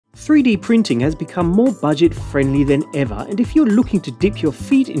3D printing has become more budget friendly than ever, and if you're looking to dip your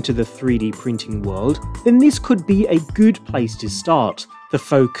feet into the 3D printing world, then this could be a good place to start. The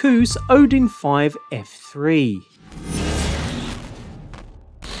Fokoos Odin-5 F3.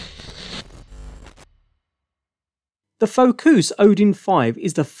 The Fokoos Odin-5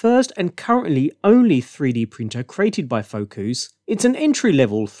 is the first and currently only 3D printer created by Fokoos. It's an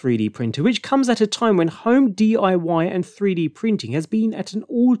entry-level 3D printer which comes at a time when home DIY and 3D printing has been at an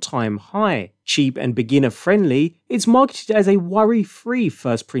all-time high. Cheap and beginner-friendly, it's marketed as a worry-free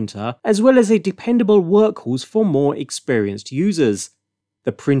first printer as well as a dependable workhorse for more experienced users.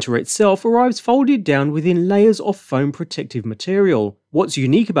 The printer itself arrives folded down within layers of foam protective material. What's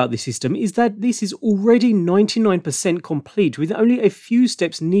unique about this system is that this is already 99% complete with only a few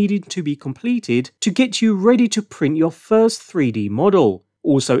steps needed to be completed to get you ready to print your first 3D model.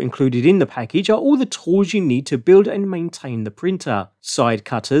 Also included in the package are all the tools you need to build and maintain the printer: side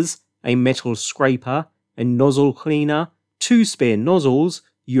cutters, a metal scraper, a nozzle cleaner, 2 spare nozzles,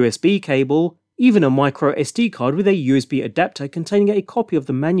 USB cable, even a micro SD card with a USB adapter containing a copy of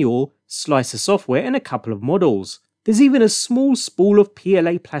the manual, slicer software and a couple of models. There's even a small spool of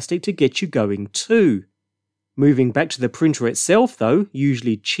PLA plastic to get you going too. Moving back to the printer itself though,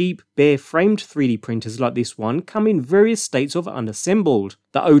 usually cheap, bare framed 3D printers like this one come in various states of unassembled.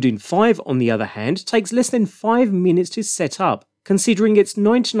 The Odin-5 on the other hand takes less than 5 minutes to set up, considering it's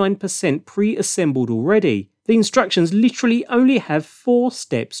 99% pre-assembled already. The instructions literally only have 4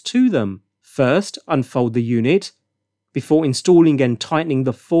 steps to them. First, unfold the unit, before installing and tightening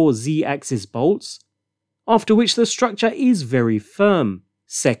the 4 Z-axis bolts, after which the structure is very firm.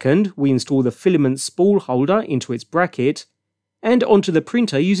 Second, we install the filament spool holder into its bracket, and onto the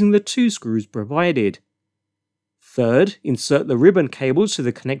printer using the 2 screws provided. Third, insert the ribbon cables to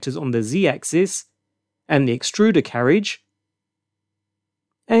the connectors on the Z-axis, and the extruder carriage.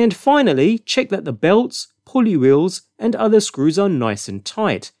 And finally, check that the belts, pulley wheels, and other screws are nice and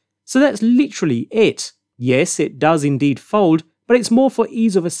tight. So that's literally it. Yes, it does indeed fold, but it's more for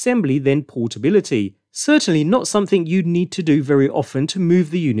ease of assembly than portability. Certainly not something you'd need to do very often to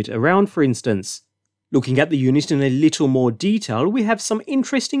move the unit around, for instance. Looking at the unit in a little more detail, we have some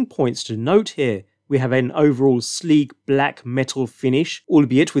interesting points to note here. We have an overall sleek black metal finish,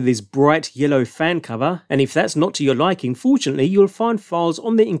 albeit with this bright yellow fan cover, and if that's not to your liking, fortunately you'll find files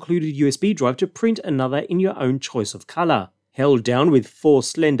on the included USB drive to print another in your own choice of colour. Held down with 4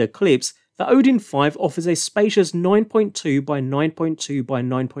 slender clips, the Odin-5 offers a spacious 9.2 by 9.2 by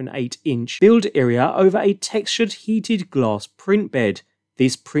 9.8 inch build area over a textured heated glass print bed.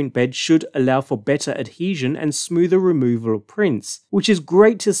 This print bed should allow for better adhesion and smoother removal of prints, which is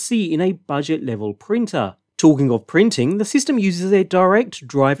great to see in a budget level printer. Talking of printing, the system uses a direct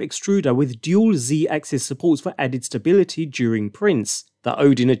drive extruder with dual Z-axis supports for added stability during prints. The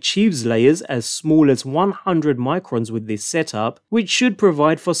Odin achieves layers as small as 100 microns with this setup, which should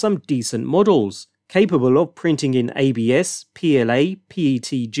provide for some decent models. Capable of printing in ABS, PLA,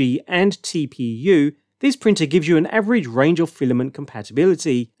 PETG and TPU, this printer gives you an average range of filament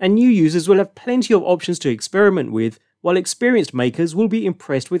compatibility, and new users will have plenty of options to experiment with, while experienced makers will be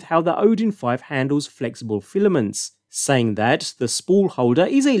impressed with how the Odin-5 handles flexible filaments. Saying that, the spool holder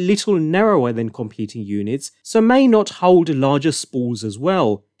is a little narrower than competing units, so may not hold larger spools as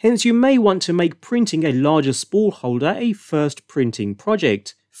well. Hence you may want to make printing a larger spool holder a first printing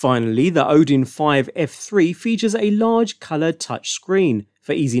project. Finally, the Odin-5 F3 features a large colour touchscreen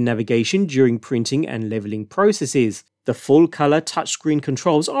for easy navigation during printing and leveling processes. The full colour touchscreen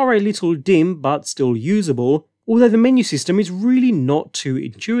controls are a little dim but still usable, although the menu system is really not too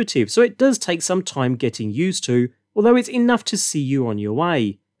intuitive, so it does take some time getting used to, although it's enough to see you on your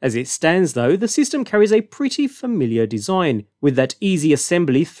way. As it stands though, the system carries a pretty familiar design, with that easy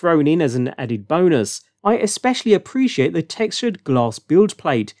assembly thrown in as an added bonus. I especially appreciate the textured glass build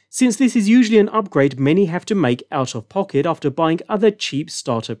plate, since this is usually an upgrade many have to make out of pocket after buying other cheap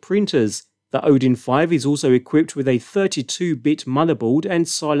starter printers. The Odin-5 is also equipped with a 32-bit motherboard and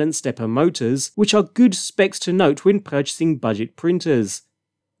silent stepper motors, which are good specs to note when purchasing budget printers.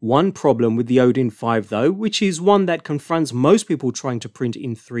 One problem with the Odin-5 though, which is one that confronts most people trying to print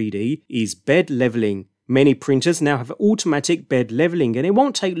in 3D, is bed leveling. Many printers now have automatic bed leveling, and it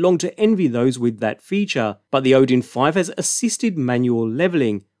won't take long to envy those with that feature, but the Odin-5 has assisted manual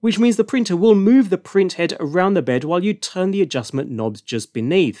leveling, which means the printer will move the print head around the bed while you turn the adjustment knobs just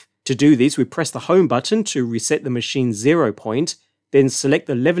beneath. To do this, we press the home button to reset the machine's 0 point, then select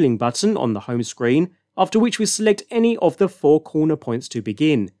the leveling button on the home screen, after which we select any of the 4 corner points to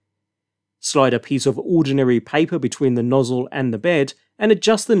begin. Slide a piece of ordinary paper between the nozzle and the bed, and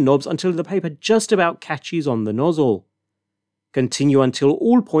adjust the knobs until the paper just about catches on the nozzle. Continue until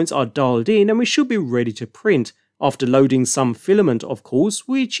all points are dialed in and we should be ready to print, after loading some filament of course,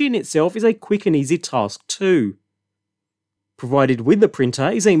 which in itself is a quick and easy task too. Provided with the printer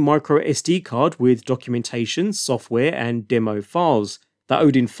is a micro SD card with documentation, software and demo files. The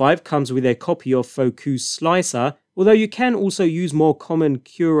Odin-5 comes with a copy of Fokoos Slicer, although you can also use more common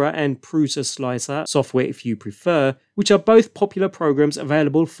Cura and Prusa Slicer software if you prefer, which are both popular programs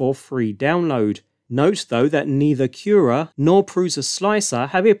available for free download. Note though that neither Cura nor Prusa Slicer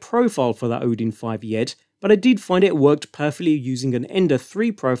have a profile for the Odin-5 yet, but I did find it worked perfectly using an Ender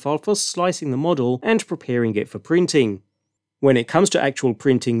 3 profile for slicing the model and preparing it for printing. When it comes to actual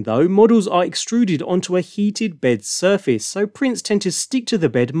printing though, models are extruded onto a heated bed surface, so prints tend to stick to the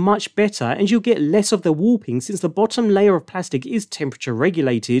bed much better and you'll get less of the warping since the bottom layer of plastic is temperature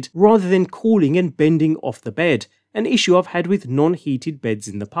regulated rather than cooling and bending off the bed, an issue I've had with non-heated beds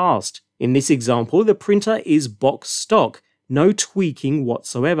in the past. In this example, the printer is box stock, no tweaking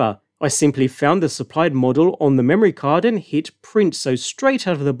whatsoever. I simply found the supplied model on the memory card and hit print, so straight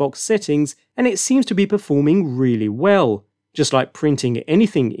out of the box settings, and it seems to be performing really well. Just like printing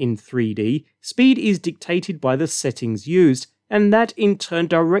anything in 3D, speed is dictated by the settings used, and that in turn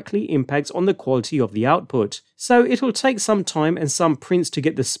directly impacts on the quality of the output. So it'll take some time and some prints to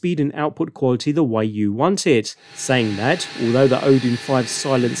get the speed and output quality the way you want it. Saying that, although the Odin-5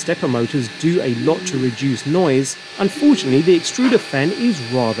 silent stepper motors do a lot to reduce noise, unfortunately the extruder fan is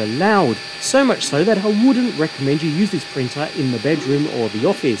rather loud, so much so that I wouldn't recommend you use this printer in the bedroom or the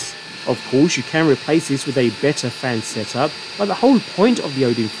office. Of course, you can replace this with a better fan setup, but the whole point of the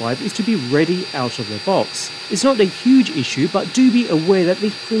Odin-5 is to be ready out of the box. It's not a huge issue, but do be aware that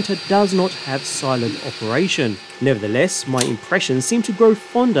this printer does not have silent operation. Nevertheless, my impressions seem to grow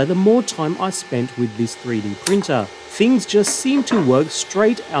fonder the more time I spent with this 3D printer. Things just seem to work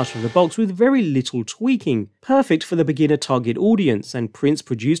straight out of the box with very little tweaking, perfect for the beginner target audience, and prints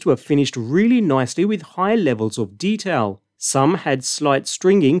produced were finished really nicely with high levels of detail. Some had slight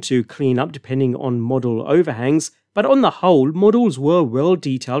stringing to clean up depending on model overhangs, but on the whole, models were well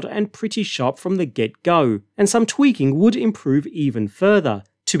detailed and pretty sharp from the get-go, and some tweaking would improve even further.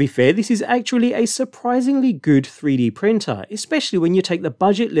 To be fair, this is actually a surprisingly good 3D printer, especially when you take the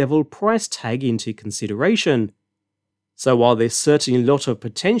budget level price tag into consideration. So while there's certainly a lot of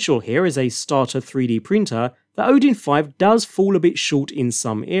potential here as a starter 3D printer, the Odin-5 does fall a bit short in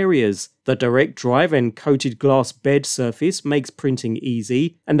some areas. The direct drive and coated glass bed surface makes printing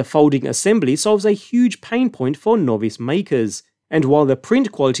easy, and the folding assembly solves a huge pain point for novice makers. And while the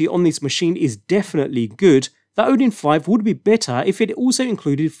print quality on this machine is definitely good, the Odin-5 would be better if it also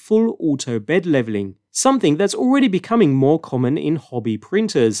included full auto bed leveling, something that's already becoming more common in hobby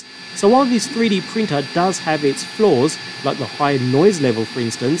printers. So while this 3D printer does have its flaws, like the high noise level for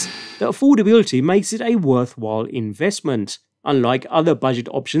instance, the affordability makes it a worthwhile investment. Unlike other budget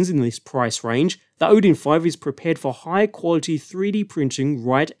options in this price range, the Odin-5 is prepared for high quality 3D printing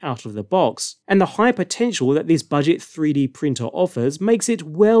right out of the box, and the high potential that this budget 3D printer offers makes it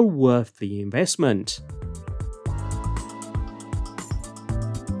well worth the investment.